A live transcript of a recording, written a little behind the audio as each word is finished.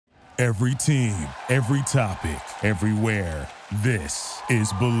Every team, every topic, everywhere. This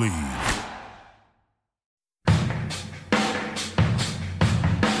is Believe.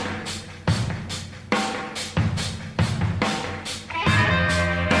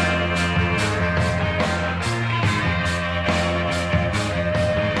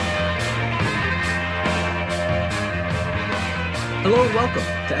 Hello and welcome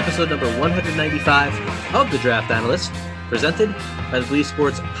to episode number 195 of The Draft Analyst, presented by the Believe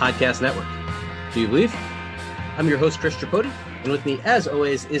Sports Podcast Network. Do you believe? I'm your host, Chris Tripodi, and with me, as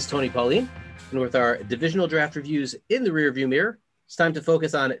always, is Tony Pauline. And with our divisional draft reviews in the rearview mirror, it's time to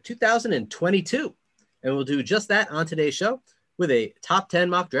focus on 2022. And we'll do just that on today's show with a top 10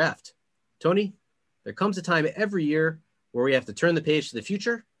 mock draft. Tony, there comes a time every year where we have to turn the page to the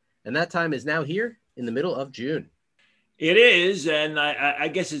future, and that time is now here in the middle of June. It is, and I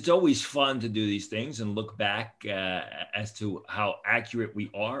guess it's always fun to do these things and look back as to how accurate we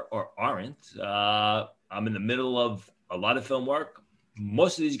are or aren't. I'm in the middle of a lot of film work.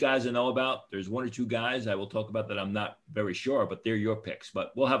 Most of these guys I know about. There's one or two guys I will talk about that I'm not very sure, but they're your picks.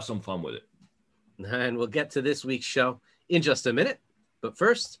 But we'll have some fun with it. And we'll get to this week's show in just a minute. But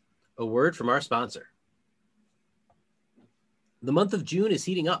first, a word from our sponsor. The month of June is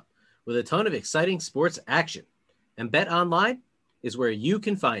heating up with a ton of exciting sports action. And BetOnline is where you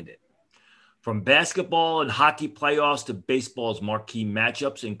can find it. From basketball and hockey playoffs to baseball's marquee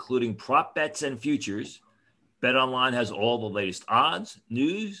matchups, including prop bets and futures, BetOnline has all the latest odds,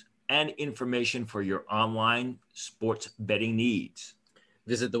 news, and information for your online sports betting needs.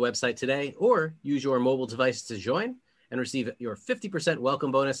 Visit the website today or use your mobile device to join and receive your 50%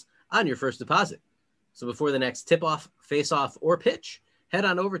 welcome bonus on your first deposit. So before the next tip-off, face-off, or pitch, head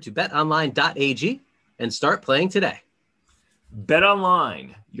on over to betonline.ag and start playing today.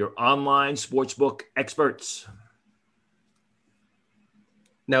 BetOnline, your online sportsbook experts.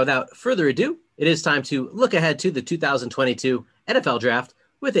 Now, without further ado, it is time to look ahead to the 2022 NFL Draft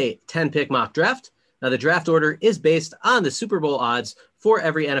with a 10-pick mock draft. Now, the draft order is based on the Super Bowl odds for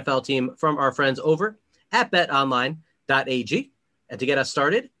every NFL team from our friends over at betonline.ag. And to get us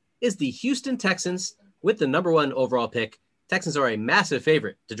started is the Houston Texans with the number one overall pick. Texans are a massive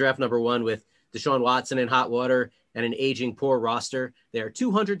favorite to draft number one with Deshaun Watson in hot water and an aging poor roster. They are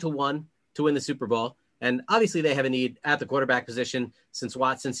 200-1 to win the Super Bowl. And obviously they have a need at the quarterback position since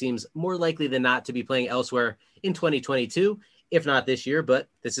Watson seems more likely than not to be playing elsewhere in 2022, if not this year, but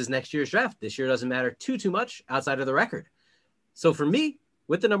this is next year's draft. This year doesn't matter too much outside of the record. So for me,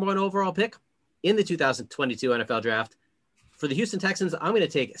 with the number one overall pick in the 2022 NFL Draft, for the Houston Texans, I'm going to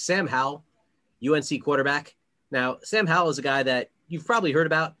take Sam Howell, UNC quarterback. Now, Sam Howell is a guy that you've probably heard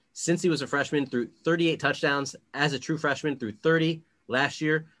about since he was a freshman, through 38 touchdowns as a true freshman, through 30 last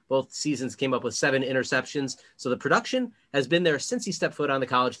year. Both seasons came up with 7 interceptions. So the production has been there since he stepped foot on the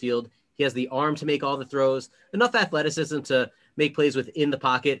college field. He has the arm to make all the throws, enough athleticism to make plays within the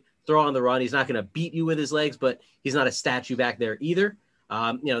pocket, throw on the run. He's not going to beat you with his legs, but he's not a statue back there either.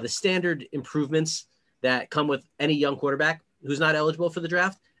 The standard improvements that come with any young quarterback who's not eligible for the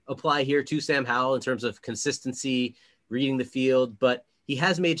draft apply here to Sam Howell in terms of consistency, reading the field, but he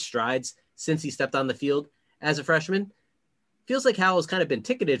has made strides since he stepped on the field as a freshman. Feels like Howell's kind of been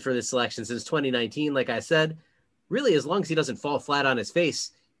ticketed for this selection since 2019. Like I said, really, as long as he doesn't fall flat on his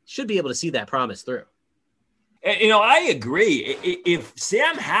face, should be able to see that promise through. I agree. If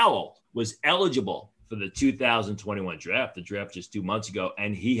Sam Howell was eligible for the 2021 draft, the draft just 2 months ago,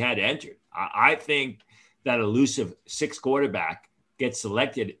 and he had entered, I think that elusive 6 quarterback gets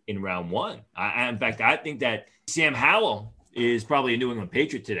selected in round 1. In fact, I think that Sam Howell is probably a New England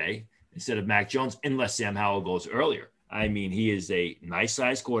Patriot today instead of Mac Jones, unless Sam Howell goes earlier. I mean, he is a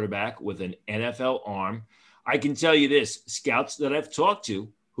nice-sized quarterback with an NFL arm. I can tell you this, scouts that I've talked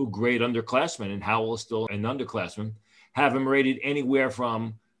to who grade underclassmen, and Howell is still an underclassman, have him rated anywhere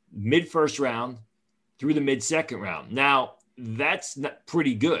from mid-first round through the mid-second round. Now, that's not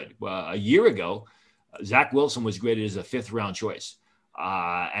pretty good. A year ago, Zach Wilson was graded as a 5th-round choice.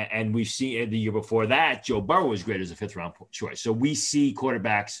 And we've seen the year before that, Joe Burrow was graded as a 5th-round choice. So we see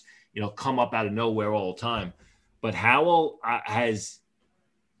quarterbacks, come up out of nowhere all the time. But Howell has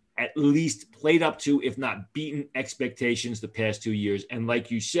at least played up to, if not beaten expectations the past 2 years. And like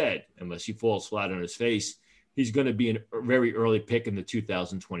you said, unless he falls flat on his face, he's going to be a very early pick in the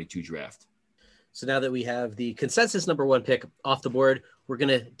 2022 draft. So now that we have the consensus number one pick off the board, we're going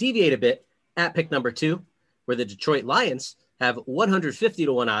to deviate a bit at pick number 2, where the Detroit Lions have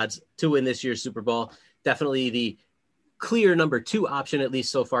 150-1 odds to win this year's Super Bowl. Definitely the clear number 2 option, at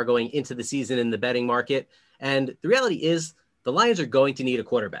least so far going into the season in the betting market. And the reality is the Lions are going to need a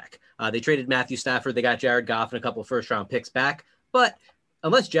quarterback. They traded Matthew Stafford. They got Jared Goff and a couple first-round picks back. But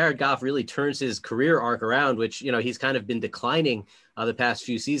unless Jared Goff really turns his career arc around, which, he's kind of been declining the past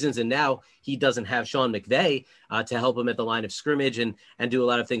few seasons. And now he doesn't have Sean McVay to help him at the line of scrimmage and do a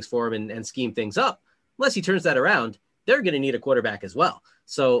lot of things for him and scheme things up. Unless he turns that around, they're going to need a quarterback as well.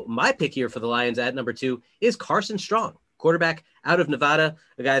 So my pick here for the Lions at number 2 is Carson Strong, quarterback out of Nevada,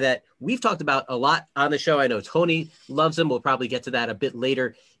 a guy that we've talked about a lot on the show. I know Tony loves him. We'll probably get to that a bit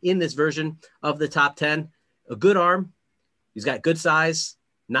later in this version of the top 10. A good arm. He's got good size,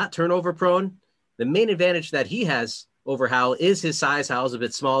 not turnover prone. The main advantage that he has over Howell is his size. Howell's a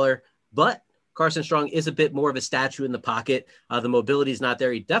bit smaller, but Carson Strong is a bit more of a statue in the pocket. The mobility is not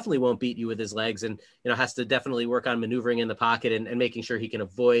there. He definitely won't beat you with his legs and, has to definitely work on maneuvering in the pocket and making sure he can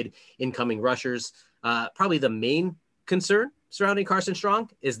avoid incoming rushers. Probably the main concern surrounding Carson Strong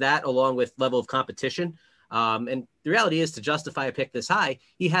is that, along with level of competition. And the reality is, to justify a pick this high,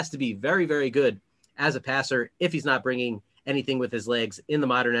 he has to be very, very good as a passer if he's not bringing anything with his legs in the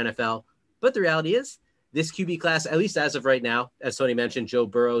modern NFL. But the reality is, this QB class, at least as of right now, as Tony mentioned, Joe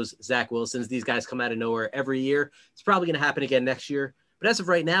Burrows, Zach Wilson's, these guys come out of nowhere every year. It's probably going to happen again next year. But as of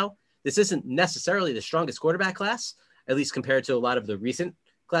right now, this isn't necessarily the strongest quarterback class, at least compared to a lot of the recent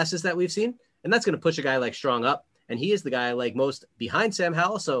classes that we've seen. And that's going to push a guy like Strong up. And he is the guy I like most behind Sam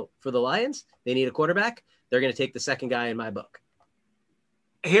Howell. So for the Lions, they need a quarterback. They're going to take the second guy in my book.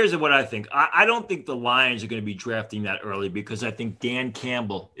 Here's what I think. I don't think the Lions are going to be drafting that early because I think Dan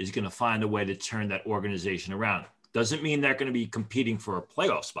Campbell is going to find a way to turn that organization around. Doesn't mean they're going to be competing for a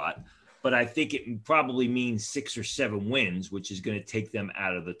playoff spot, but I think it probably means 6 or 7 wins, which is going to take them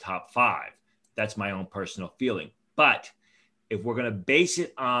out of the top 5. That's my own personal feeling. But if we're going to base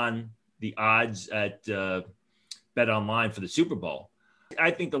it on the odds at Bet Online for the Super Bowl, I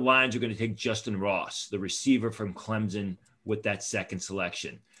think the Lions are going to take Justin Ross, the receiver from Clemson, with that second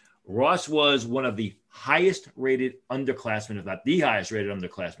selection. Ross was one of the highest rated underclassmen, if not the highest rated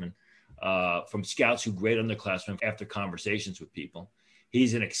underclassmen, from scouts who grade underclassmen after conversations with people.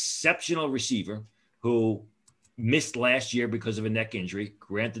 He's an exceptional receiver who missed last year because of a neck injury.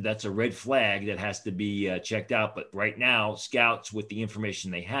 Granted, that's a red flag that has to be checked out. But right now, scouts, with the information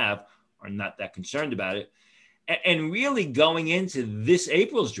they have, are not that concerned about it. And really, going into this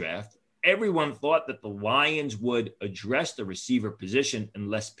April's draft, everyone thought that the Lions would address the receiver position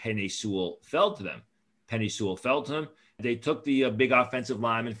unless Penei Sewell fell to them. Penei Sewell fell to them. They took the big offensive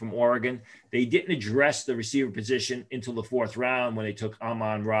lineman from Oregon. They didn't address the receiver position until the 4th round when they took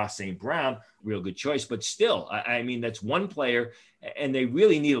Amon-Ra St. Brown. Real good choice. But still, I mean, that's one player, and they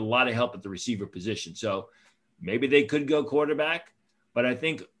really need a lot of help at the receiver position. So maybe they could go quarterback. But I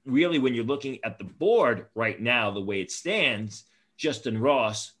think really when you're looking at the board right now, the way it stands, Justin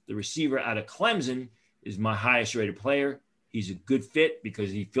Ross, the receiver out of Clemson, is my highest rated player. He's a good fit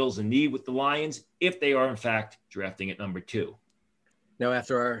because he fills a need with the Lions if they are, in fact, drafting at number 2. Now,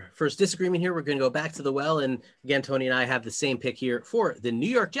 after our first disagreement here, we're going to go back to the well. And again, Tony and I have the same pick here for the New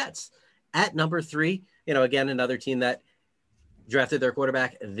York Jets at number 3. Again, another team that drafted their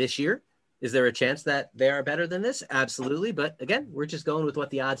quarterback this year. Is there a chance that they are better than this? Absolutely. But again, we're just going with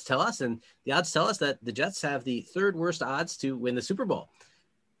what the odds tell us. And the odds tell us that the Jets have the 3rd worst odds to win the Super Bowl.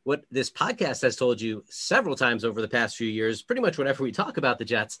 What this podcast has told you several times over the past few years, pretty much whenever we talk about the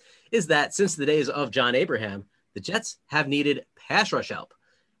Jets, is that since the days of John Abraham, the Jets have needed pass rush help.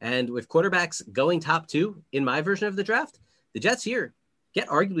 And with quarterbacks going top 2 in my version of the draft, the Jets here get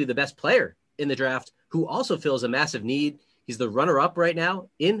arguably the best player in the draft who also fills a massive need. He's the runner-up right now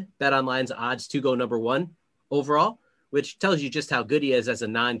in BetOnline's odds to go number 1 overall, which tells you just how good he is as a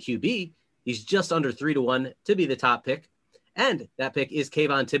non-QB. He's just under 3-1 to be the top pick. And that pick is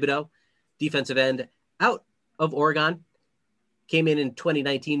Kayvon Thibodeaux, defensive end out of Oregon. Came in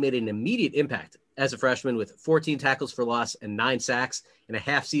 2019, made an immediate impact as a freshman with 14 tackles for loss and 9 sacks in a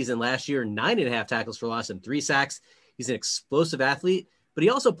half season last year, 9.5 tackles for loss and 3 sacks. He's an explosive athlete, but he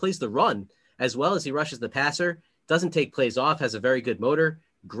also plays the run as well as he rushes the passer. Doesn't take plays off, has a very good motor,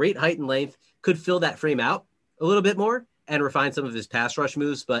 great height and length, could fill that frame out a little bit more and refine some of his pass rush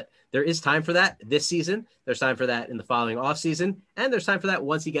moves. But there is time for that this season. There's time for that in the following offseason. And there's time for that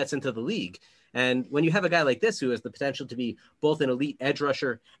once he gets into the league. And when you have a guy like this who has the potential to be both an elite edge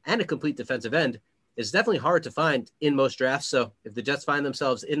rusher and a complete defensive end, it's definitely hard to find in most drafts. So if the Jets find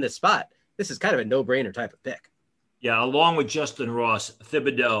themselves in this spot, this is kind of a no-brainer type of pick. Yeah, along with Justin Ross,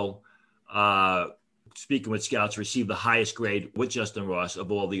 Thibodeaux, speaking with scouts, received the highest grade with Justin Ross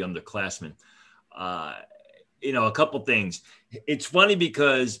of all the underclassmen. A couple things. It's funny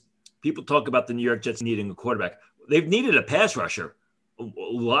because people talk about the New York Jets needing a quarterback. They've needed a pass rusher a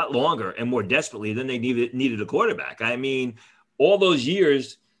lot longer and more desperately than they needed a quarterback. I mean, all those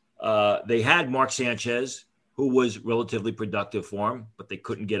years they had Mark Sanchez, who was relatively productive for him, but they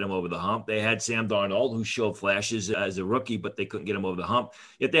couldn't get him over the hump. They had Sam Darnold, who showed flashes as a rookie, but they couldn't get him over the hump.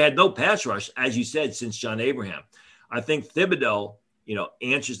 Yet they had no pass rush, as you said, since John Abraham. I think Thibodeau,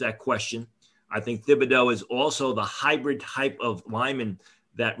 answers that question. I think Thibodeau is also the hybrid type of lineman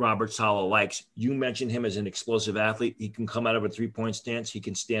that Robert Saleh likes. You mentioned him as an explosive athlete. He can come out of a three-point stance. He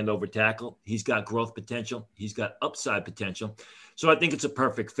can stand over tackle. He's got growth potential. He's got upside potential. So I think it's a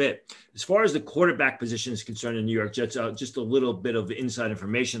perfect fit. As far as the quarterback position is concerned in New York Jets, just a little bit of inside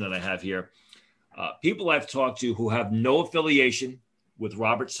information that I have here. People I've talked to who have no affiliation with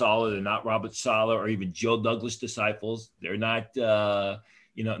Robert Saleh, they're not Robert Saleh or even Joe Douglas disciples. They're not, they're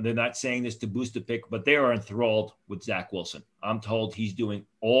not saying this to boost the pick, but they are enthralled with Zach Wilson. I'm told he's doing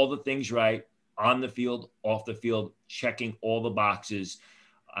all the things right on the field, off the field, checking all the boxes.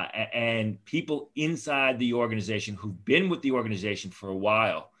 And people inside the organization who've been with the organization for a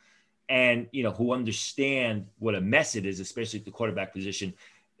while and, who understand what a mess it is, especially at the quarterback position,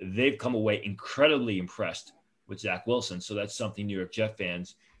 they've come away incredibly impressed with Zach Wilson. So that's something New York Jet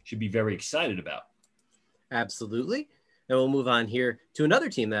fans should be very excited about. Absolutely. And we'll move on here to another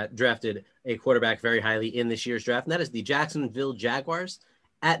team that drafted a quarterback very highly in this year's draft, and that is the Jacksonville Jaguars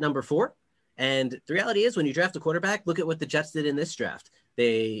at number 4. And the reality is when you draft a quarterback, look at what the Jets did in this draft.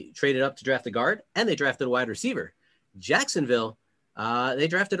 They traded up to draft a guard, and they drafted a wide receiver. Jacksonville, they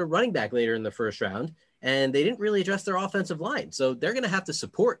drafted a running back later in the first round, and they didn't really address their offensive line. So they're going to have to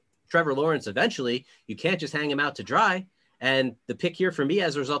support Trevor Lawrence eventually. You can't just hang him out to dry. And the pick here for me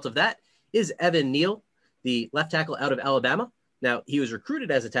as a result of that is Evan Neal, the left tackle out of Alabama. Now, he was recruited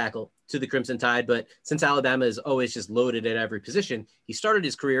as a tackle to the Crimson Tide, but since Alabama is always just loaded at every position, he started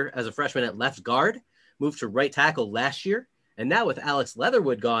his career as a freshman at left guard, moved to right tackle last year, and now with Alex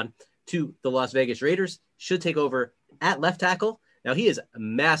Leatherwood gone to the Las Vegas Raiders, should take over at left tackle. Now, he is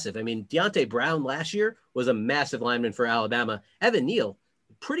massive. I mean, Deontay Brown last year was a massive lineman for Alabama. Evan Neal,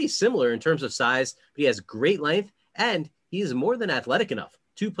 pretty similar in terms of size, but he has great length, and he is more than athletic enough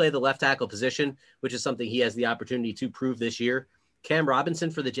to play the left tackle position, which is something he has the opportunity to prove this year. Cam Robinson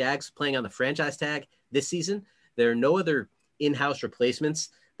for the Jags playing on the franchise tag this season. There are no other in-house replacements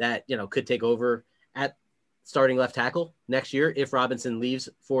that, could take over at starting left tackle next year if Robinson leaves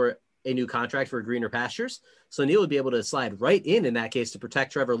for a new contract for greener pastures. So Neal would be able to slide right in that case to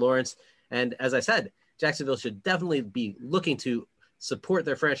protect Trevor Lawrence. And as I said, Jacksonville should definitely be looking to support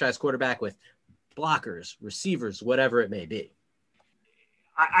their franchise quarterback with blockers, receivers, whatever it may be.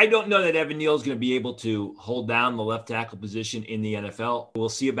 I don't know that Evan Neal is going to be able to hold down the left tackle position in the NFL. We'll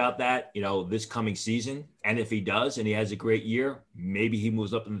see about that, this coming season. And if he does, and he has a great year, maybe he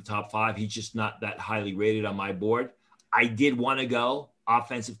moves up in the top 5. He's just not that highly rated on my board. I did want to go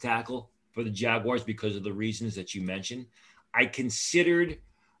offensive tackle for the Jaguars because of the reasons that you mentioned. I considered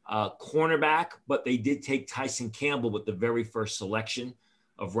cornerback, but they did take Tyson Campbell with the very first selection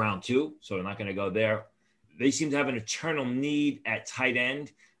of round 2. So they're not going to go there. They seem to have an eternal need at tight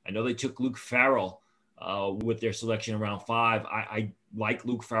end. I know they took Luke Farrell with their selection around 5. I like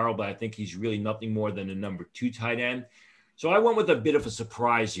Luke Farrell, but I think he's really nothing more than a number 2 tight end. So I went with a bit of a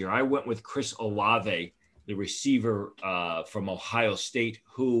surprise here. I went with Chris Olave, the receiver from Ohio State,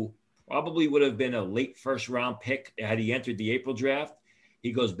 who probably would have been a late first-round pick had he entered the April draft.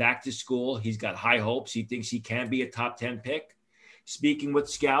 He goes back to school. He's got high hopes. He thinks he can be a top 10 pick. Speaking with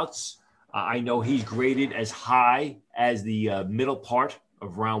scouts, I know he's graded as high as the middle part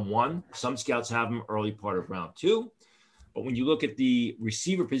of round 1. Some scouts have him early part of round 2. But when you look at the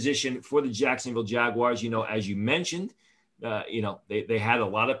receiver position for the Jacksonville Jaguars, as you mentioned, they had a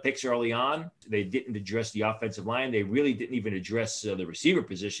lot of picks early on. They didn't address the offensive line. They really didn't even address the receiver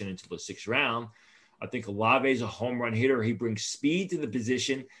position until the 6th round. I think Olave is a home run hitter. He brings speed to the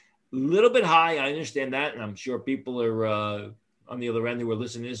position. A little bit high. I understand that. And I'm sure people are on the other end who are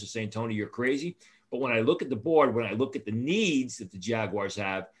listening to this are saying, Tony, you're crazy. But when I look at the board, when I look at the needs that the Jaguars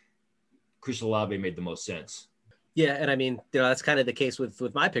have, Chris Olave made the most sense. Yeah, and I mean, that's kind of the case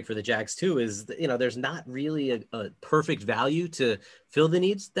with my pick for the Jags too, is, there's not really a perfect value to fill the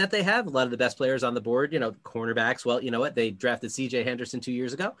needs that they have. A lot of the best players on the board, cornerbacks, well, you know what? They drafted CJ Henderson 2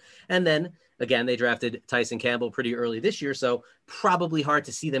 years ago. And then again, they drafted Tyson Campbell pretty early this year. So probably hard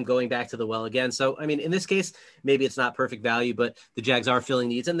to see them going back to the well again. So, I mean, in this case, maybe it's not perfect value, but the Jags are filling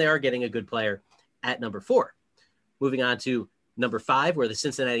needs and they are getting a good player at number 4. Moving on to number 5, where the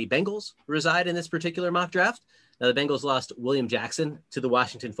Cincinnati Bengals reside in this particular mock draft. Now, the Bengals lost William Jackson to the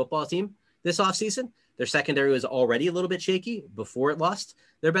Washington football team this offseason. Their secondary was already a little bit shaky before it lost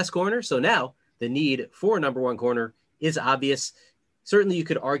their best corner. So now the need for a number 1 corner is obvious. Certainly you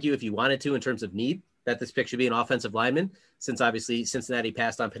could argue if you wanted to in terms of need that this pick should be an offensive lineman, since obviously Cincinnati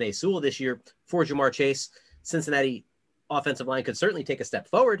passed on Penei Sewell this year for Jamar Chase. Cincinnati offensive line could certainly take a step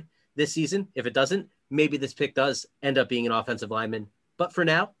forward this season. If it doesn't, maybe this pick does end up being an offensive lineman. But for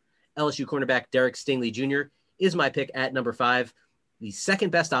now, LSU cornerback Derek Stingley Jr. is my pick at number 5, the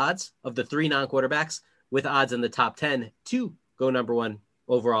second best odds of the 3 non-quarterbacks, with odds in the top 10 to go number 1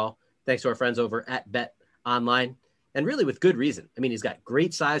 overall, thanks to our friends over at Bet Online, and really with good reason. I mean, he's got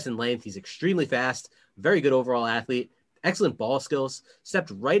great size and length. He's extremely fast, very good overall athlete, excellent ball skills,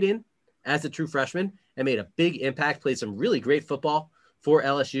 stepped right in as a true freshman and made a big impact, played some really great football for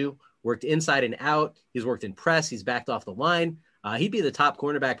LSU, worked inside and out. He's worked in press. He's backed off the line. He'd be the top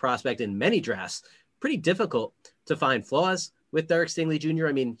cornerback prospect in many drafts. Pretty difficult to find flaws with Derek Stingley Jr.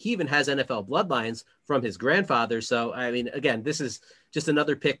 I mean, he even has NFL bloodlines from his grandfather. So, I mean, again, this is just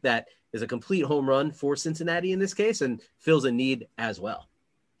another pick that is a complete home run for Cincinnati in this case and fills a need as well.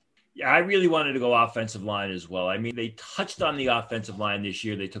 Yeah, I really wanted to go offensive line as well. I mean, they touched on the offensive line this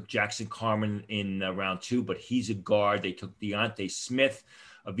year. They took Jackson Carman in round 2, but he's a guard. They took Deontay Smith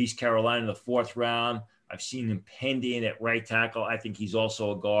of East Carolina in the 4th round. I've seen him penned in at right tackle. I think he's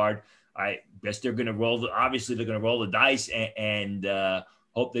also a guard. I guess they're going to roll the dice and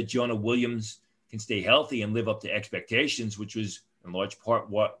hope that Jonah Williams can stay healthy and live up to expectations, which was in large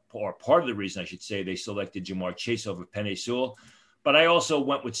part part of the reason, I should say, they selected Jamar Chase over Penei Sewell. But I also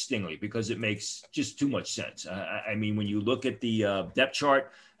went with Stingley because it makes just too much sense. I mean, when you look at the depth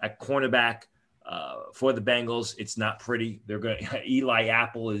chart at cornerback for the Bengals, it's not pretty. They're going Eli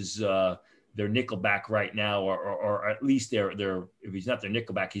Apple is their nickelback right now, or at least they're if he's not their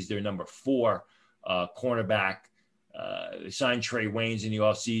nickelback, he's their number 4 cornerback. They signed Trey Waynes in the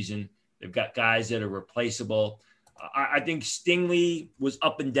offseason. They've got guys that are replaceable. I think Stingley was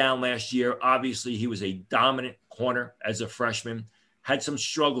up and down last year. Obviously, he was a dominant corner as a freshman. Had some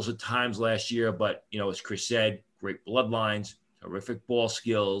struggles at times last year, but, you know, as Chris said, great bloodlines, terrific ball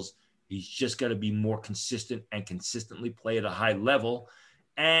skills. He's just got to be more consistent and consistently play at a high level.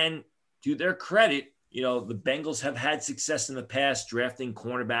 And to their credit, you know, the Bengals have had success in the past drafting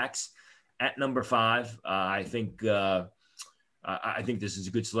cornerbacks at number 5. I think this is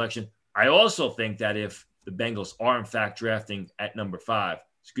a good selection. I also think that if the Bengals are in fact drafting at number 5,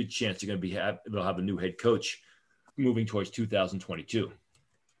 it's a good chance they'll have a new head coach moving towards 2022.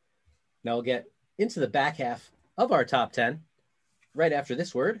 Now we'll get into the back half of our top 10 right after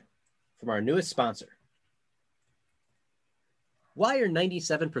this word from our newest sponsor. Why are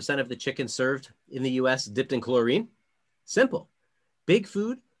 97% of the chicken served in the U.S. dipped in chlorine? Simple. Big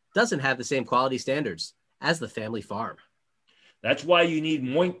Food doesn't have the same quality standards as the family farm. That's why you need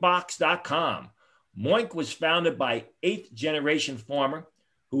Moinkbox.com. Moink was founded by 8th-generation farmer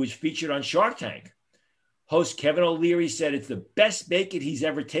who was featured on Shark Tank. Host Kevin O'Leary said it's the best bacon he's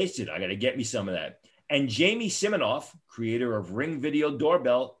ever tasted. I got to get me some of that. And Jamie Siminoff, creator of Ring Video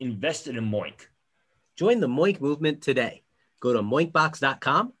Doorbell, invested in Moink. Join the Moink movement today. Go to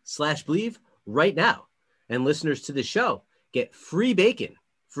moinkbox.com/believe right now. And listeners to the show get free bacon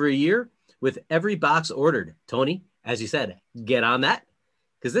for a year with every box ordered. Tony, as you said, get on that,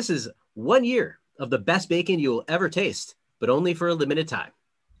 because this is 1 year of the best bacon you will ever taste, but only for a limited time.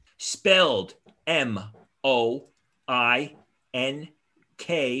 Spelled MOINK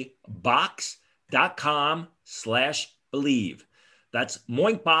box.com/believe. That's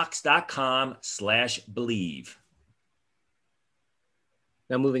moinkbox.com/believe.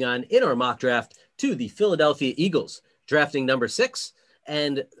 Now moving on in our mock draft to the Philadelphia Eagles, drafting number 6.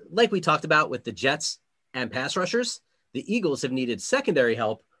 And like we talked about with the Jets and pass rushers, the Eagles have needed secondary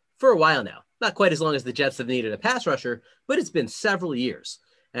help for a while now. Not quite as long as the Jets have needed a pass rusher, but it's been several years.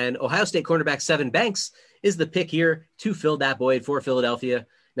 And Ohio State cornerback Sevyn Banks is the pick here to fill that void for Philadelphia.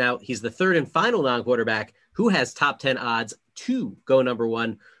 Now, he's the 3rd and final non-quarterback who has top 10 odds to go number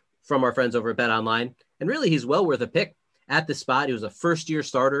 1 from our friends over at Bet Online. And really, he's well worth a pick at the spot. He was a first-year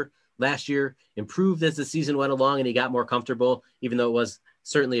starter last year, improved as the season went along, and he got more comfortable, even though it was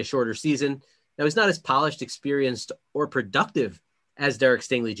certainly a shorter season. Now, he's not as polished, experienced, or productive as Derek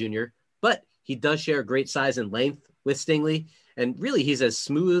Stingley Jr., but he does share great size and length with Stingley, and really he's as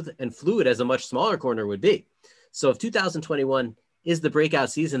smooth and fluid as a much smaller corner would be. So if 2021 is the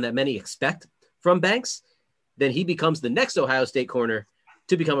breakout season that many expect from Banks, then he becomes the next Ohio State corner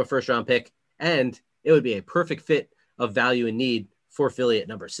to become a first-round pick, and it would be a perfect fit of value and need for Philly at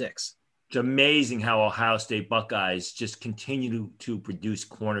number 6. It's amazing how Ohio State Buckeyes just continue to produce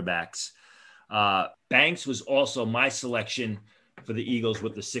cornerbacks. Banks was also my selection for the Eagles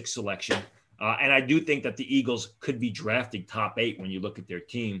with the 6th selection. And I do think that the Eagles could be drafting top 8 when you look at their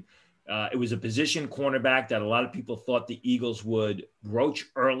team. It was a position cornerback that a lot of people thought the Eagles would broach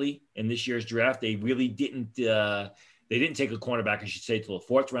early in this year's draft. They really didn't. They didn't take a cornerback, I should say, till the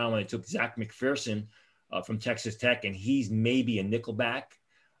 4th round when they took Zach McPherson from Texas Tech, and he's maybe a nickelback.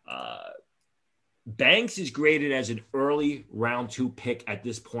 Banks is graded as an early round 2 pick at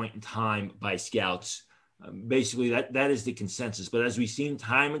this point in time by scouts. Basically, that is the consensus. But as we've seen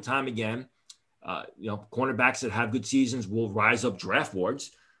time and time again, cornerbacks that have good seasons will rise up draft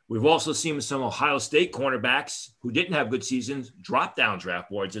boards. We've also seen some Ohio State cornerbacks who didn't have good seasons drop down draft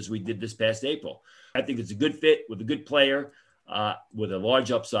boards, as we did this past April. I think it's a good fit with a good player with a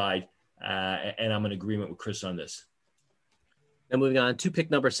large upside, and I'm in agreement with Chris on this. Now moving on to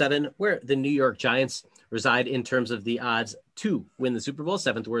pick number 7, where the New York Giants reside in terms of the odds to win the Super Bowl,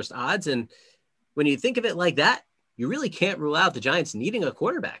 7th worst odds. And when you think of it like that, you really can't rule out the Giants needing a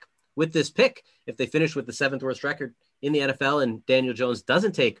quarterback with this pick. If they finish with the 7th worst record in the NFL and Daniel Jones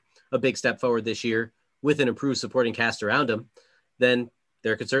doesn't take a big step forward this year with an improved supporting cast around him, then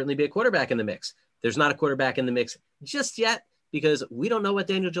there could certainly be a quarterback in the mix. There's not a quarterback in the mix just yet because we don't know what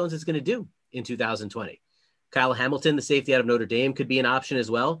Daniel Jones is going to do in 2020. Kyle Hamilton, the safety out of Notre Dame, could be an option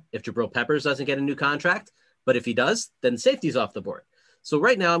as well if Jabril Peppers doesn't get a new contract. But if he does, then safety's off the board. So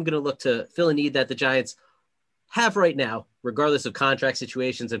right now I'm going to look to fill a need that the Giants have right now, regardless of contract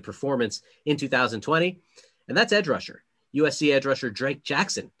situations and performance in 2020. And that's edge rusher. USC edge rusher Drake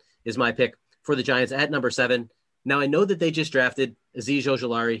Jackson is my pick for the Giants at number 7. Now I know that they just drafted Azeez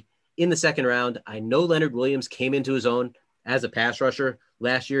Ojulari in the 2nd round. I know Leonard Williams came into his own as a pass rusher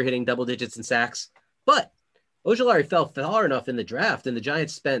last year, hitting double digits in sacks, but Ojulari fell far enough in the draft, and the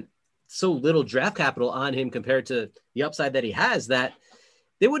Giants spent so little draft capital on him compared to the upside that he has that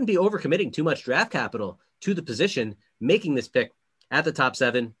they wouldn't be overcommitting too much draft capital to the position, making this pick at the top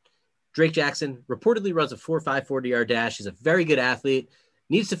 7. Drake Jackson reportedly runs a 4.5 40-yard dash. He's a very good athlete,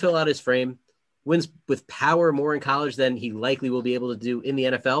 needs to fill out his frame, wins with power more in college than he likely will be able to do in the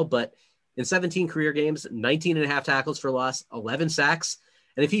NFL. But in 17 career games, 19.5 tackles for loss, 11 sacks.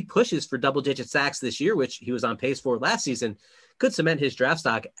 And if he pushes for double-digit sacks this year, which he was on pace for last season, could cement his draft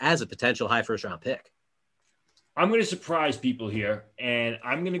stock as a potential high first-round pick. I'm going to surprise people here, and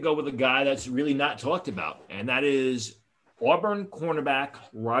I'm going to go with a guy that's really not talked about, and that is Auburn cornerback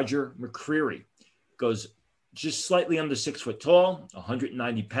Roger McCreary. Goes just slightly under 6 foot tall,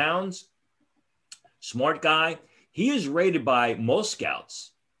 190 pounds, smart guy. He is rated by most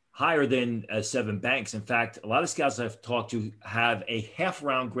scouts higher than 7 Banks. In fact, a lot of scouts I've talked to have a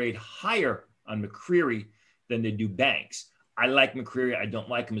half-round grade higher on McCreary than they do Banks. I like McCreary. I don't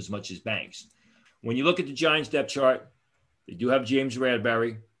like him as much as Banks. When you look at the Giants depth chart, they do have James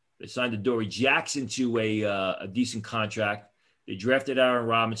Bradberry. They signed Adoree Jackson to a decent contract. They drafted Aaron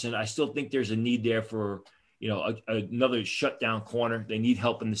Robinson. I still think there's a need there for another shutdown corner. They need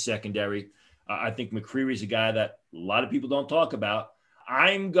help in the secondary. I think McCreary is a guy that a lot of people don't talk about.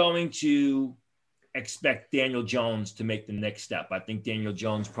 I'm going to expect Daniel Jones to make the next step. I think Daniel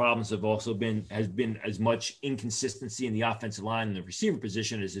Jones' problems has been as much inconsistency in the offensive line and the receiver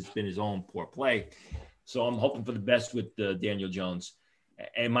position as it's been his own poor play. So I'm hoping for the best with Daniel Jones.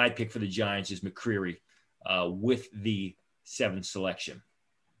 And my pick for the Giants is McCreary with the 7th selection.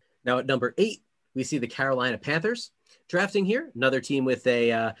 Now at number 8, we see the Carolina Panthers drafting here. Another team with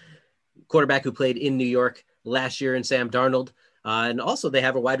a quarterback who played in New York last year in Sam Darnold. And also they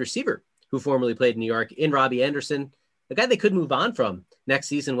have a wide receiver who formerly played in New York in Robbie Anderson, a guy they could move on from next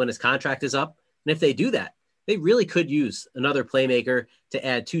season when his contract is up. And if they do that, they really could use another playmaker to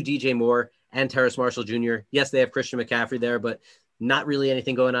add to DJ Moore and Terrace Marshall Jr. Yes, they have Christian McCaffrey there, but not really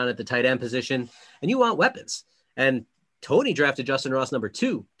anything going on at the tight end position. And you want weapons. And Tony drafted Justin Ross number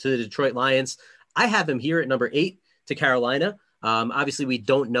 2 to the Detroit Lions. I have him here at number 8 to Carolina. Obviously, we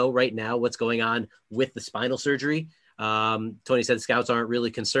don't know right now what's going on with the spinal surgery. Tony said scouts aren't really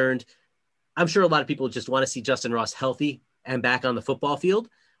concerned. I'm sure a lot of people just want to see Justin Ross healthy and back on the football field.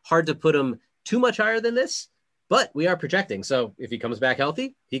 Hard to put him too much higher than this, but we are projecting. So if he comes back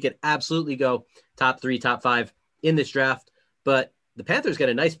healthy, he could absolutely go top 3, top 5 in this draft. But the Panthers get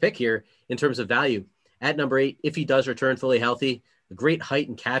a nice pick here in terms of value at number 8. If he does return fully healthy, a great height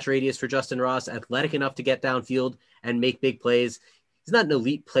and catch radius for Justin Ross, athletic enough to get downfield and make big plays. He's not an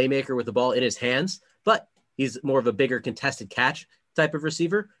elite playmaker with the ball in his hands, but he's more of a bigger contested catch type of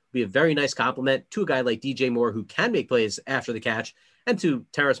receiver. Be a very nice compliment to a guy like DJ Moore, who can make plays after the catch, and to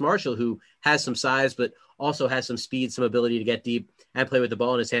Terrace Marshall, who has some size, but also has some speed, some ability to get deep and play with the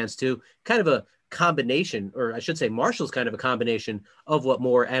ball in his hands too. Kind of a combination, or I should say Marshall's kind of a combination of what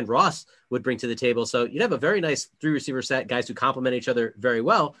Moore and Ross would bring to the table. So you'd have a very nice 3 receiver set, guys who complement each other very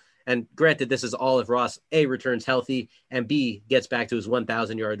well. And granted, this is all if Ross A, returns healthy, and B, gets back to his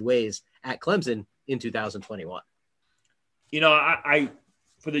 1,000-yard ways at Clemson in 2021. I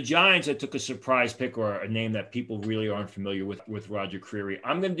for the Giants, I took a surprise pick, or a name that people really aren't familiar with Roger McCreary.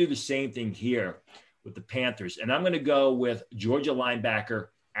 I'm going to do the same thing here with the Panthers. And I'm going to go with Georgia linebacker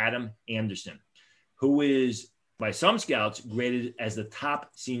Adam Anderson, who is, by some scouts, graded as the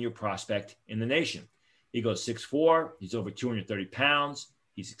top senior prospect in the nation. He goes 6'4", he's over 230 pounds,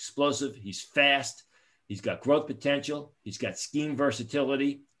 he's explosive, he's fast, he's got growth potential, he's got scheme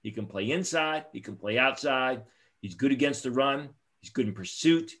versatility, he can play inside, he can play outside, he's good against the run, he's good in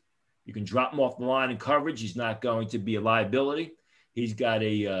pursuit, you can drop him off the line in coverage, he's not going to be a liability, he's got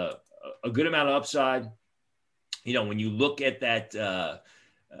a good amount of upside. You know, when you look at that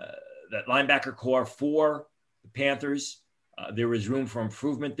linebacker core for the Panthers, there is room for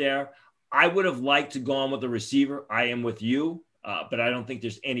improvement there. I would have liked to go on with a receiver. I am with you, but I don't think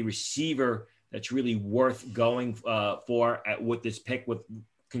there's any receiver that's really worth going for with this pick, with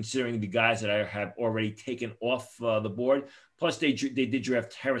considering the guys that I have already taken off the board. Plus, they did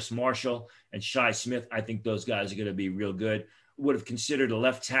draft Harris Marshall and Shi Smith. I think those guys are going to be real good. Would have considered a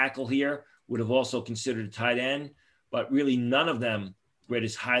left tackle here. Would have also considered a tight end, but really none of them rate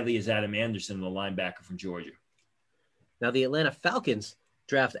as highly as Adam Anderson, the linebacker from Georgia. Now, the Atlanta Falcons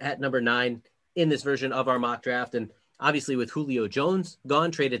draft at number 9 in this version of our mock draft. And obviously with Julio Jones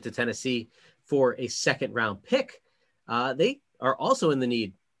gone, traded to Tennessee for a second round pick, they are also in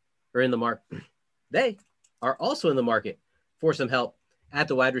the market for some help at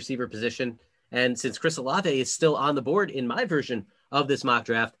the wide receiver position. And since Chris Olave is still on the board in my version of this mock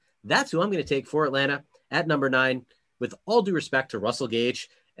draft, that's who I'm going to take for Atlanta at number 9. With all due respect to Russell Gage,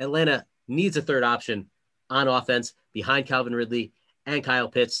 Atlanta needs a third option on offense behind Calvin Ridley and Kyle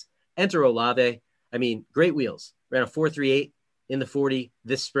Pitts. Enter Olave. I mean, great wheels. Ran a 4.38 in the 40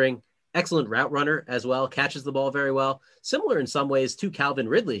 this spring. Excellent route runner as well. Catches the ball very well. Similar in some ways to Calvin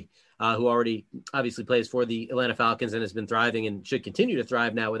Ridley, who already obviously plays for the Atlanta Falcons and has been thriving and should continue to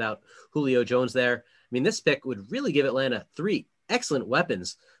thrive now without Julio Jones there. I mean, this pick would really give Atlanta 3 excellent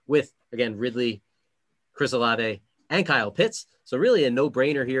weapons with, again, Ridley, Chris Olave, and Kyle Pitts. So really a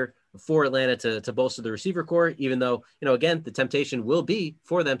no-brainer here for Atlanta to bolster the receiver core, even though, you know, again, the temptation will be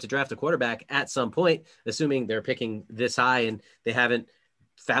for them to draft a quarterback at some point, assuming they're picking this high and they haven't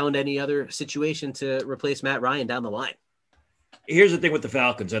found any other situation to replace Matt Ryan down the line. Here's the thing with the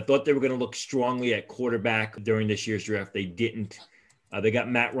Falcons. I thought they were going to look strongly at quarterback during this year's draft. They didn't. They got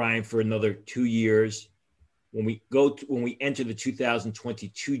Matt Ryan for another 2 years. When we enter the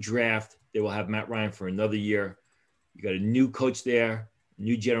 2022 draft, they will have Matt Ryan for another year. You got a new coach there,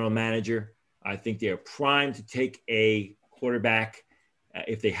 new general manager. I think they are primed to take a quarterback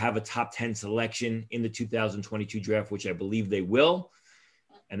if they have a top 10 selection in the 2022 draft, which I believe they will.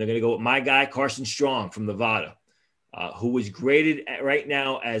 And they're going to go with my guy, Carson Strong from Nevada, who was graded right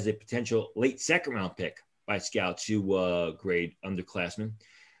now as a potential late second round pick by scouts who grade underclassmen.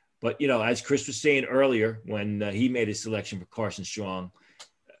 But, you know, as Chris was saying earlier, when he made his selection for Carson Strong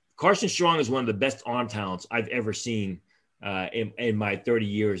is one of the best arm talents I've ever seen in my 30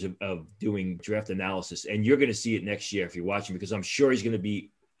 years of doing draft analysis. And you're going to see it next year if you're watching, because I'm sure he's going to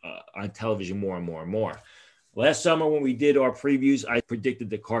be on television more and more and more. Last summer when we did our previews, I predicted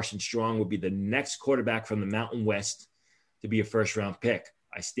that Carson Strong would be the next quarterback from the Mountain West to be a first-round pick.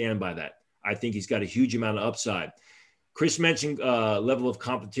 I stand by that. I think he's got a huge amount of upside. Chris mentioned level of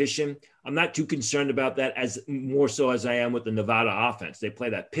competition. I'm not too concerned about that, as more so as I am with the Nevada offense. They play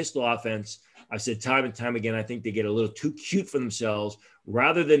that pistol offense. I've said time and time again, I think they get a little too cute for themselves.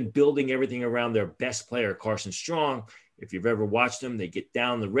 Rather than building everything around their best player, Carson Strong, if you've ever watched them, they get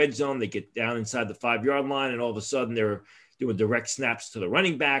down the red zone, they get down inside the 5-yard line, and all of a sudden they're doing direct snaps to the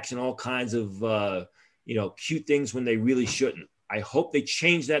running backs and all kinds of cute things when they really shouldn't. I hope they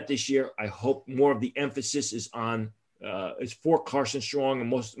change that this year. I hope more of the emphasis is on it's for Carson Strong, and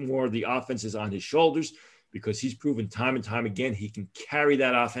more of the offense is on his shoulders, because he's proven time and time again he can carry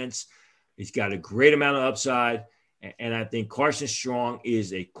that offense. He's got a great amount of upside, and I think Carson Strong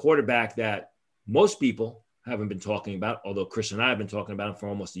is a quarterback that most people haven't been talking about, although Chris and I have been talking about him for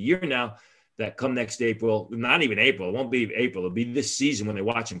almost a year now, that come next April, not even April, it won't be April, it'll be this season when they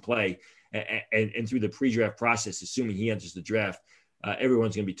watch him play, and through the pre-draft process, assuming he enters the draft,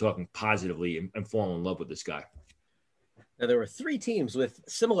 everyone's going to be talking positively and fall in love with this guy. Now, there were 3 teams with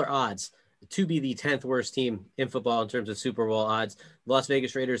similar odds to be the 10th worst team in football in terms of Super Bowl odds. The Las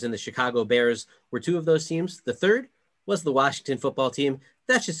Vegas Raiders and the Chicago Bears were 2 of those teams. The third was the Washington football team.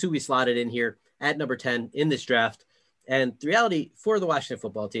 That's just who we slotted in here at number 10 in this draft. And the reality for the Washington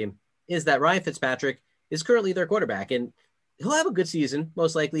football team is that Ryan Fitzpatrick is currently their quarterback, and he'll have a good season.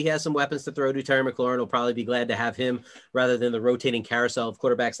 Most likely he has some weapons to throw to. Terry McLaurin will probably be glad to have him rather than the rotating carousel of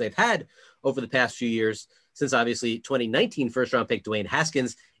quarterbacks they've had over the past few years, since obviously 2019 first-round pick Dwayne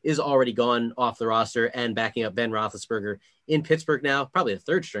Haskins is already gone off the roster and backing up Ben Roethlisberger in Pittsburgh now. Probably a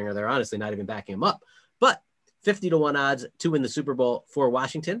third stringer. They're honestly not even backing him up but 50-1 odds to win the Super Bowl for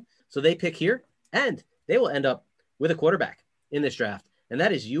Washington. So they pick here, and they will end up with a quarterback in this draft, and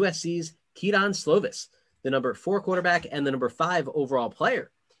that is USC's Kedon Slovis, the number 4 quarterback and the number 5 overall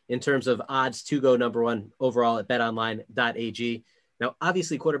player in terms of odds to go number 1 overall at betonline.ag. Now,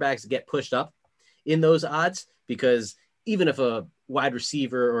 obviously, quarterbacks get pushed up in those odds because even if a wide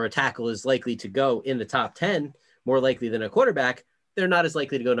receiver or a tackle is likely to go in the top 10, more likely than a quarterback, they're not as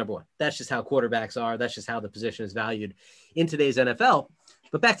likely to go number 1. That's just how quarterbacks are. That's just how the position is valued in today's NFL.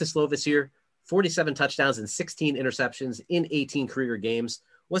 But back to Slovis here, 47 touchdowns and 16 interceptions in 18 career games.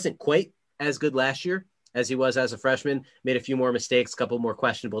 Wasn't quite as good last year as he was as a freshman. Made a few more mistakes, a couple more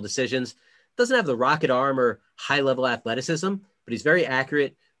questionable decisions. Doesn't have the rocket arm or high-level athleticism, but he's very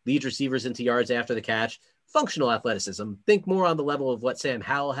accurate, leads receivers into yards after the catch. Functional athleticism. Think more on the level of what Sam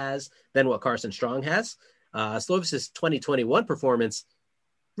Howell has than what Carson Strong has. Slovis's 2021 performance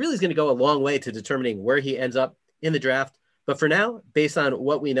really is going to go a long way to determining where he ends up in the draft. But for now, based on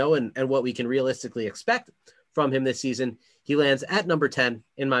what we know and what we can realistically expect from him this season, he lands at number 10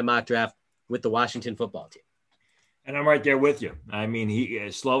 in my mock draft with the Washington football team. And I'm right there with you. I mean,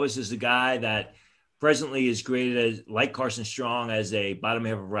 Slovis is the guy that presently is graded as, like Carson Strong, as a bottom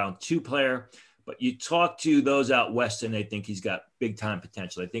half of round 2 player. But you talk to those out west and they think he's got big time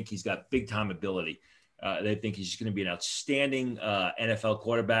potential. They think he's got big time ability. They think he's going to be an outstanding NFL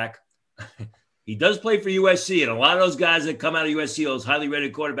quarterback. He does play for USC, and a lot of those guys that come out of USC, those highly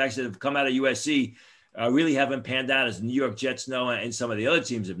rated quarterbacks that have come out of USC, really haven't panned out, as the New York Jets know and some of the other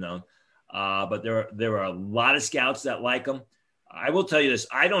teams have known. But there are a lot of scouts that like him. I will tell you this.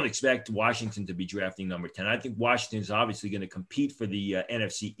 I don't expect Washington to be drafting number 10. I think Washington is obviously going to compete for the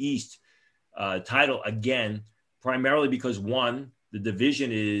NFC East title again, primarily because, one, the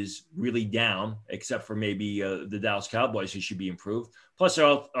division is really down, except for maybe the Dallas Cowboys, who should be improved. Plus,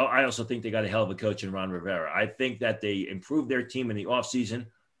 I also think they got a hell of a coach in Ron Rivera. I think that they improved their team in the offseason.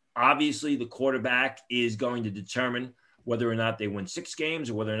 Obviously, the quarterback is going to determine whether or not they win 6 games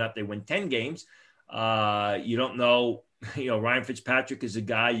or whether or not they win 10 games. You don't know. Ryan Fitzpatrick is a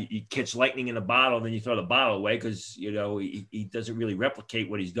guy, you catch lightning in a bottle, and then you throw the bottle away because, he doesn't really replicate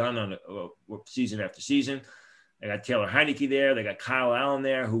what he's done on season after season. They got Taylor Heineke there. They got Kyle Allen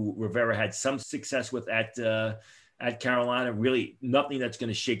there, who Rivera had some success with at Carolina. Really nothing that's going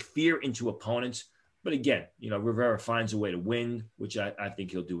to shake fear into opponents. But again, Rivera finds a way to win, which I think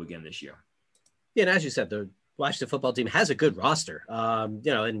he'll do again this year. Yeah, and as you said, the Washington football team has a good roster,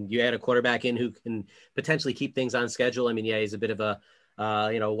 and you add a quarterback in who can potentially keep things on schedule. I mean, yeah, he's a bit of a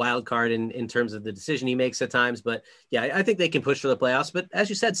wild card in terms of the decision he makes at times. But yeah, I think they can push for the playoffs. But as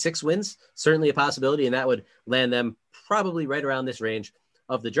you said, 6 wins, certainly a possibility, and that would land them probably right around this range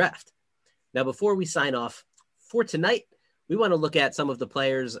of the draft. Now, before we sign off for tonight, we want to look at some of the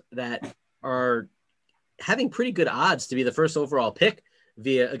players that are having pretty good odds to be the first overall pick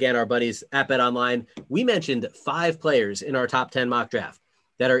via, again, our buddies at BetOnline. We mentioned 5 players in our top 10 mock draft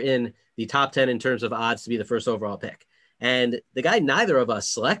that are in the top 10 in terms of odds to be the first overall pick. And the guy neither of us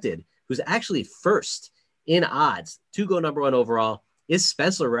selected, who's actually first in odds to go number 1 overall, is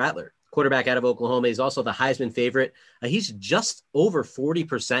Spencer Rattler, quarterback out of Oklahoma. He's also the Heisman favorite. He's just over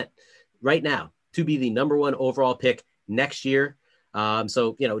 40% right now to be the number 1 overall pick next year.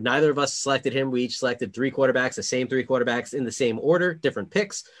 So, neither of us selected him. We each selected 3 quarterbacks, the same 3 quarterbacks in the same order, different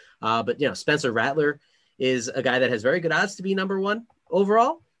picks. But Spencer Rattler is a guy that has very good odds to be number 1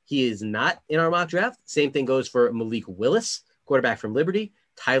 overall. He is not in our mock draft. Same thing goes for Malik Willis, quarterback from Liberty,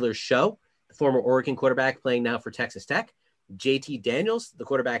 Tyler Show, the former Oregon quarterback playing now for Texas Tech, JT Daniels, the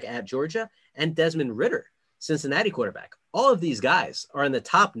quarterback at Georgia, and Desmond Ridder, Cincinnati quarterback. All of these guys are in the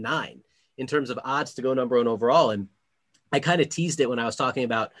top 9 in terms of odds to go number 1 overall. And I kind of teased it when I was talking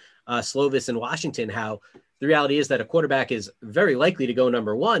about Slovis in Washington, how the reality is that a quarterback is very likely to go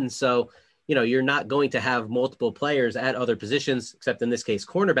number 1. So, you're not going to have multiple players at other positions, except in this case,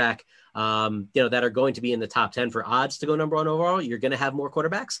 cornerback, that are going to be in the top 10 for odds to go number 1 overall. You're going to have more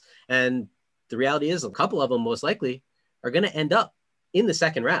quarterbacks. And the reality is a couple of them most likely are going to end up in the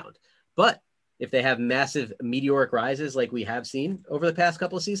second round. But if they have massive meteoric rises like we have seen over the past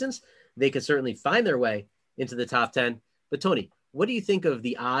couple of seasons, they could certainly find their way into the top 10. But Tony, what do you think of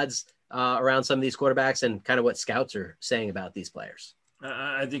the odds around some of these quarterbacks and kind of what scouts are saying about these players?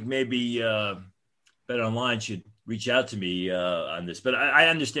 I think maybe BetOnline should reach out to me on this, but I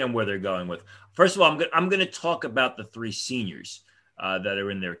understand where they're going with. First of all, I'm going to talk about the 3 seniors that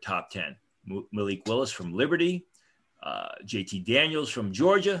are in their top 10. Malik Willis from Liberty, JT Daniels from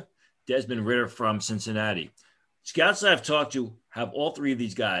Georgia, Desmond Ridder from Cincinnati. Scouts that I've talked to have all 3 of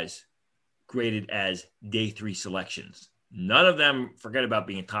these guys graded as day 3 selections. None of them, forget about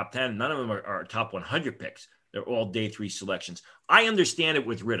being top 10, none of them are top 100 picks. They're all day 3 selections. I understand it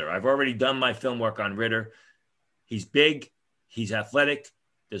with Ridder. I've already done my film work on Ridder. He's big. He's athletic.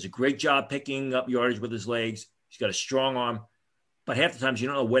 Does a great job picking up yardage with his legs. He's got a strong arm. But half the times you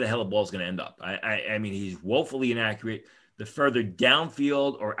don't know where the hell the ball is going to end up. I mean, he's woefully inaccurate. The further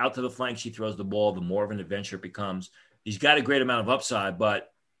downfield or out to the flanks he throws the ball, the more of an adventure it becomes. He's got a great amount of upside,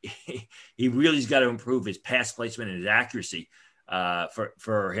 but he really's got to improve his pass placement and his accuracy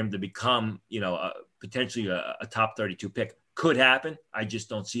for him to become, potentially a top 32 pick. Could happen. I just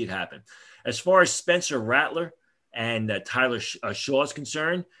don't see it happen. As far as Spencer Rattler and Tyler Shaw is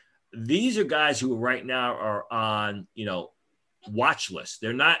concerned, these are guys who right now are on, watch lists.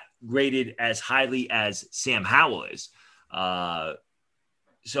 They're not graded as highly as Sam Howell is.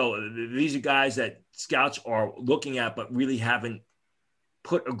 So these are guys that scouts are looking at, but really haven't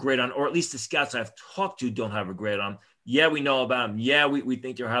put a grade on, or at least the scouts I've talked to don't have a grade on. Yeah, we know about them. Yeah, we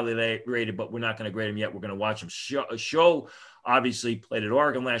think they're highly rated, but we're not going to grade them yet. We're going to watch them. Show obviously played at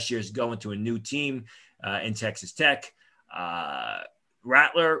Oregon last year, is going to a new team in Texas Tech.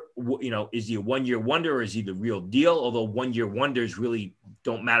 Rattler, is he a one-year wonder or is he the real deal? Although one-year wonders really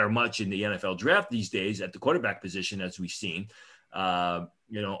don't matter much in the NFL draft these days at the quarterback position, as we've seen.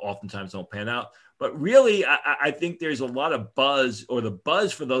 Oftentimes don't pan out. But really, I think there's a lot of buzz, or the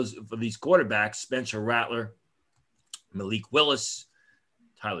buzz for these quarterbacks, Spencer Rattler, Malik Willis,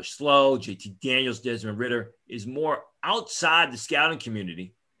 Tyler Slow, JT Daniels, Desmond Ridder, is more outside the scouting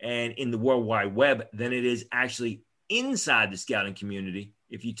community and in the World Wide Web than it is actually inside the scouting community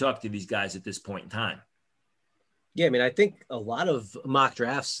if you talk to these guys at this point in time. Yeah, I mean, I think a lot of mock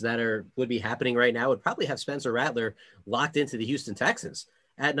drafts that would be happening right now would probably have Spencer Rattler locked into the Houston Texans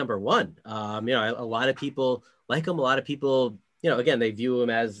at number 1. A lot of people like him. A lot of people, again, they view him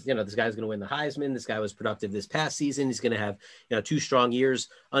as, this guy's going to win the Heisman. This guy was productive this past season. He's going to have, 2 strong years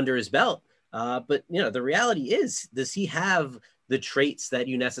under his belt. But the reality is, does he have the traits that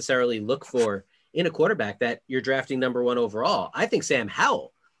you necessarily look for in a quarterback that you're drafting number 1 overall? I think Sam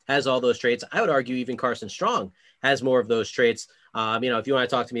Howell has all those traits. I would argue even Carson Strong has more of those traits. If you want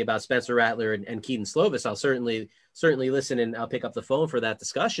to talk to me about Spencer Rattler and Keaton Slovis, I'll certainly listen, and I'll pick up the phone for that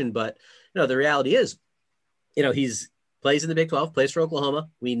discussion. But, the reality is, he's plays in the Big 12, plays for Oklahoma.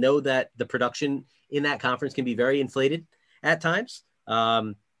 We know that the production in that conference can be very inflated at times.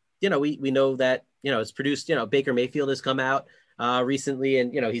 We know that, it's produced, Baker Mayfield has come out recently,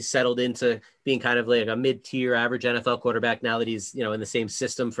 and, he's settled into being kind of like a mid-tier average NFL quarterback now that he's, in the same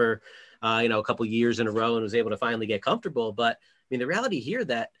system for, a couple years in a row and was able to finally get comfortable. But I mean, the reality here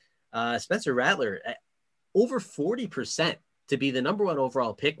that Spencer Rattler, over 40% to be the number 1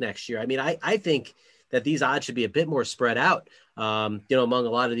 overall pick next year. I mean, I think that these odds should be a bit more spread out, among a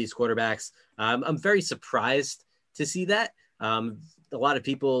lot of these quarterbacks. I'm very surprised to see that. A lot of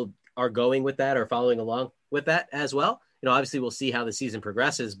people are going with that or following along with that as well. Obviously we'll see how the season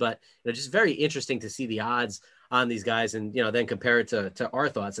progresses, but just very interesting to see the odds on these guys and, then compare it to our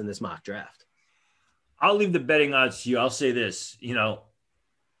thoughts in this mock draft. I'll leave the betting odds to you. I'll say this,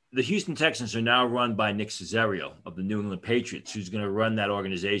 the Houston Texans are now run by Nick Caserio of the New England Patriots, who's going to run that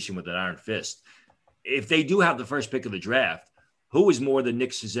organization with an iron fist. If they do have the first pick of the draft, who is more the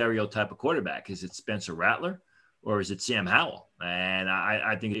Nick Caserio type of quarterback? Is it Spencer Rattler or is it Sam Howell? And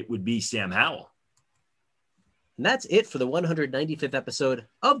I think it would be Sam Howell. And that's it for the 195th episode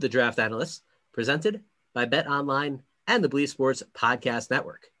of The Draft Analysts, presented by Bet Online and the Believe Sports Podcast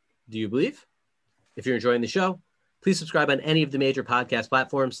Network. Do you believe? If you're enjoying the show, please subscribe on any of the major podcast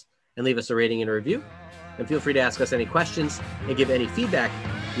platforms and leave us a rating and a review. And feel free to ask us any questions and give any feedback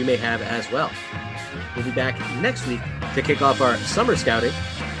you may have as well. We'll be back next week to kick off our summer scouting.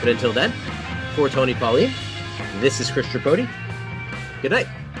 But until then, for Tony Pauline, this is Chris Tripodi. Good night.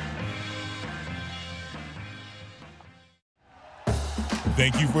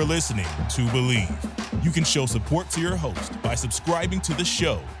 Thank you for listening to Believe. You can show support to your host by subscribing to the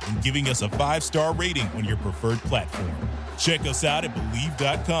show and giving us a 5-star rating on your preferred platform. Check us out at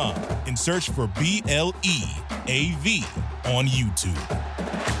Believe.com and search for BLEAV on YouTube.